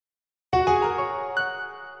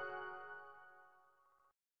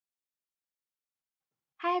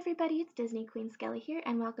Hi everybody, it's Disney Queen Skelly here,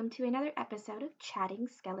 and welcome to another episode of Chatting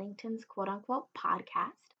Skellington's quote-unquote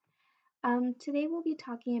podcast. Today we'll be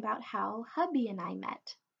talking about how Hubby and I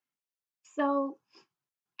met. So,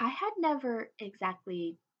 I had never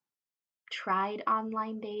exactly tried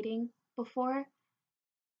online dating before,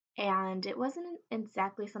 and it wasn't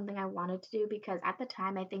exactly something I wanted to do because at the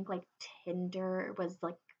time I think like Tinder was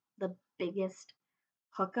like the biggest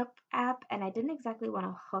hookup app, and I didn't exactly want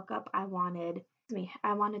to hook up. I wanted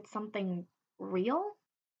something real.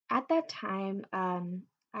 At that time,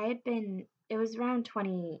 it was around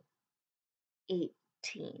 2018.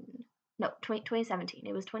 No, 2017.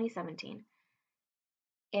 It was 2017.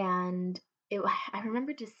 And I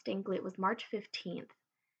remember distinctly, it was March 15th.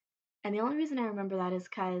 And the only reason I remember that is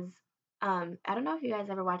because, I don't know if you guys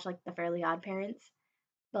ever watched like The Fairly Odd Parents,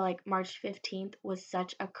 but like March 15th was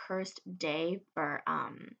such a cursed day for,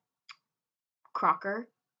 Crocker,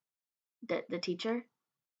 the teacher.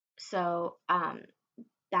 So,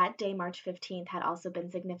 that day, March 15th, had also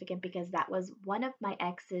been significant because that was one of my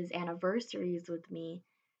ex's anniversaries with me,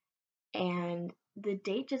 and the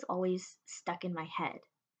date just always stuck in my head.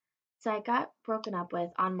 So I got broken up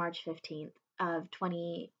with on March 15th of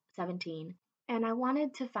 2017, and I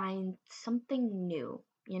wanted to find something new,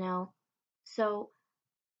 you know? So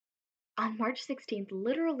on March 16th,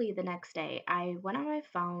 literally the next day, I went on my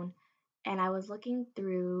phone and I was looking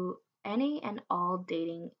through any and all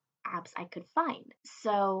dating apps I could find.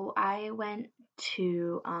 So I went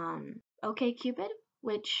to OkCupid,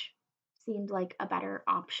 which seemed like a better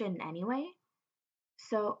option anyway.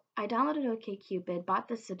 So I downloaded OkCupid, bought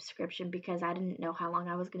the subscription because I didn't know how long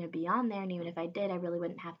I was going to be on there, and even if I did, I really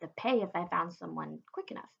wouldn't have to pay if I found someone quick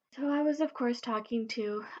enough. So I was, of course, talking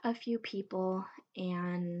to a few people,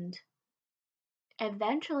 and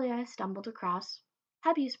eventually I stumbled across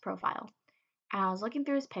Hubby's profile. And I was looking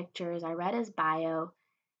through his pictures, I read his bio,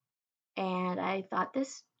 and I thought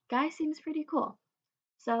this guy seems pretty cool.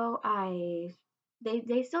 So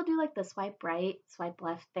they still do like the swipe right, swipe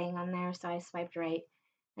left thing on there, so I swiped right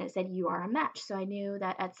and it said you are a match. So I knew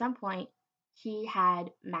that at some point he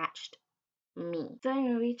had matched me. So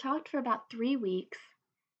anyway, we talked for about 3 weeks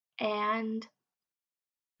and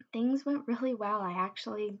things went really well.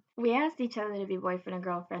 We asked each other to be boyfriend and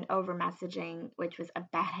girlfriend over messaging, which was a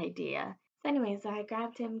bad idea. So anyway, so I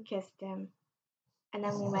grabbed him, kissed him, and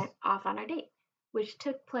then we went off on our date, which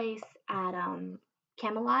took place at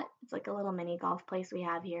Camelot. It's like a little mini golf place we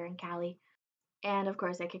have here in Cali. And of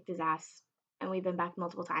course, I kicked his ass, and we've been back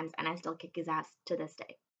multiple times, and I still kick his ass to this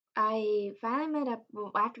day. I finally met up.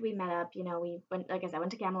 Well, after we met up, we went. Like I said,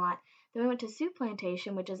 went to Camelot. Then we went to Soup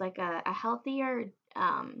Plantation, which is like a healthier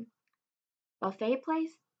buffet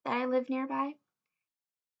place that I live nearby.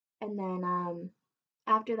 And then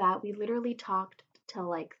after that, we literally talked till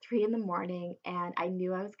like 3 in the morning, and I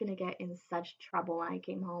knew I was gonna get in such trouble when I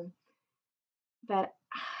came home. But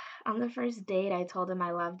on the first date, I told him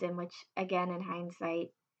I loved him, which again, in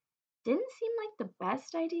hindsight, didn't seem like the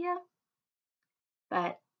best idea.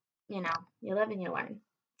 But you live and you learn.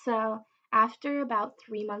 So after about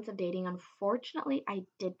 3 months of dating, unfortunately, I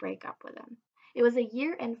did break up with him. It was a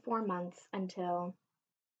year and 4 months until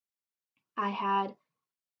I had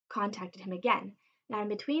contacted him again. Now, in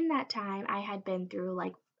between that time, I had been through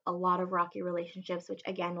like a lot of rocky relationships, which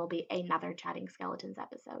again will be another Chatting Skeletons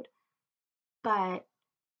episode. But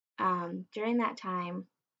during that time,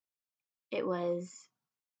 it was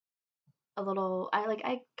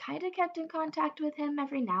I kind of kept in contact with him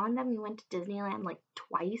every now and then. We went to Disneyland like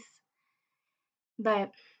twice,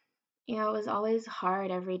 but it was always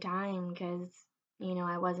hard every time because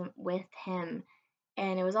I wasn't with him.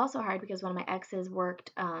 And it was also hard because one of my exes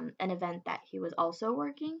worked an event that he was also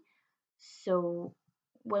working. So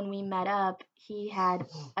when we met up, he had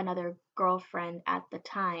another girlfriend at the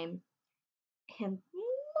time. And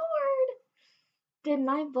Lord, did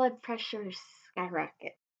my blood pressure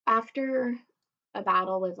skyrocket. After a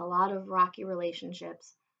battle with a lot of rocky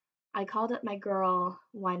relationships, I called up my girl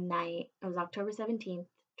one night. It was October 17th,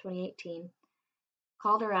 2018.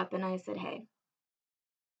 Called her up and I said, "Hey,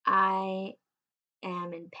 I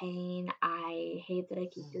am in pain. I hate that I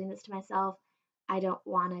keep doing this to myself. I don't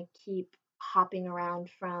want to keep hopping around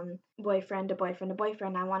from boyfriend to boyfriend to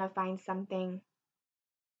boyfriend. I want to find something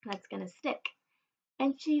that's going to stick."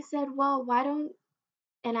 And she said, "Well, why don't,"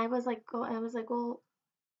 and "Well,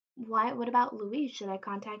 why, what about Louise? Should I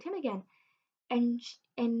contact him again?"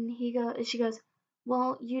 She goes,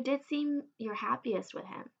 "Well, you did seem your happiest with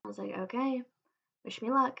him." I was like, "Okay, wish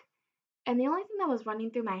me luck." And the only thing that was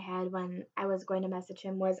running through my head when I was going to message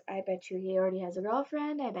him was, I bet you he already has a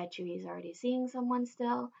girlfriend. I bet you he's already seeing someone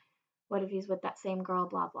still. What if he's with that same girl?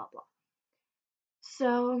 Blah, blah, blah.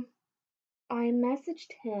 So I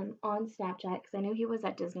messaged him on Snapchat because I knew he was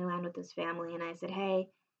at Disneyland with his family, and I said, "Hey,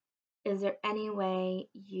 is there any way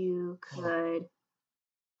you could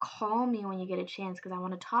call me when you get a chance because I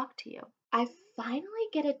want to talk to you?" I finally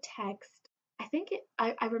get a text.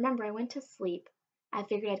 I remember I went to sleep. I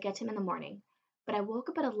figured I'd get to him in the morning. But I woke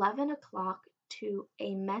up at 11 o'clock to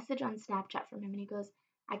a message on Snapchat from him, and he goes,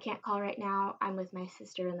 "I can't call right now. I'm with my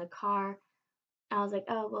sister in the car." I was like,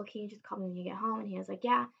 "Oh, well, can you just call me when you get home?" And he was like,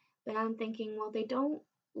 "Yeah." But I'm thinking, well, they don't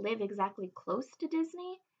live exactly close to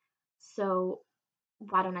Disney, so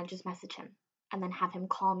why don't I just message him and then have him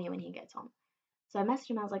call me when he gets home? So I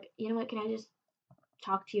messaged him. I was like, "You know what? Can I just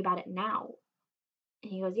talk to you about it now?"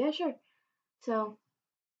 And he goes, "Yeah, sure." So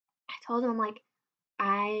I told him, like,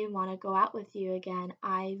 "I want to go out with you again.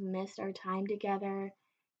 I've missed our time together.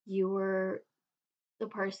 You were the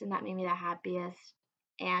person that made me the happiest,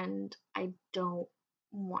 and I don't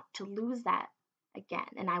want to lose that again.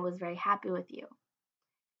 And I was very happy with you."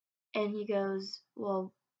 And he goes,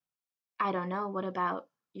 "Well, I don't know. What about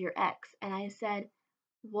your ex?" And I said,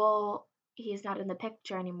 "Well, he's not in the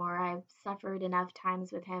picture anymore. I've suffered enough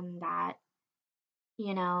times with him that,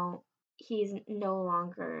 you know, he's no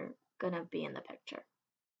longer gonna be in the picture."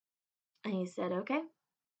 And he said, "Okay."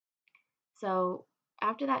 So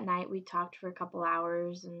after that night, we talked for a couple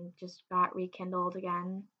hours and just got rekindled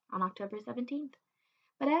again on October 17th.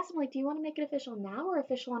 But I asked him, like, "Do you want to make it official now or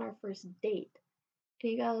official on our first date?"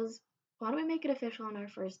 And he goes, "Why don't we make it official on our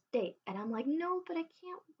first date?" And I'm like, "No, but I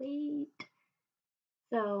can't wait."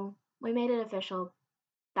 So we made it official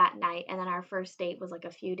that night. And then our first date was like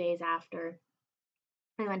a few days after.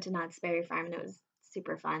 We went to Knott's Berry Farm and it was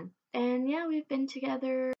super fun. And yeah, we've been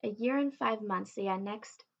together a year and 5 months. So yeah,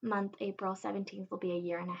 next month, April 17th, will be a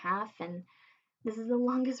year and a half. And this is the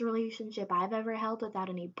longest relationship I've ever held without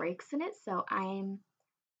any breaks in it. So I'm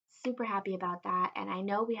super happy about that. And I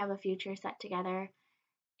know we have a future set together.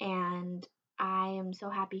 And I am so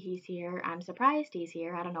happy he's here. I'm surprised he's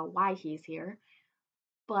here. I don't know why he's here.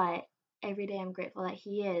 But every day I'm grateful that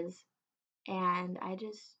he is. And I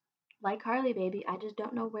just, like Harley Baby, I just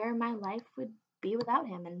don't know where my life would be without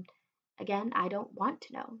him. And again, I don't want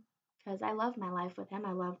to know because I love my life with him.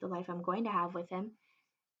 I love the life I'm going to have with him.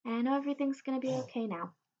 And I know everything's going to be okay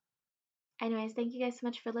now. Anyways, thank you guys so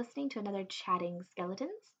much for listening to another Chatting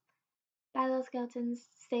Skeletons. Bye, little skeletons.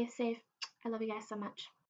 Stay safe. I love you guys so much.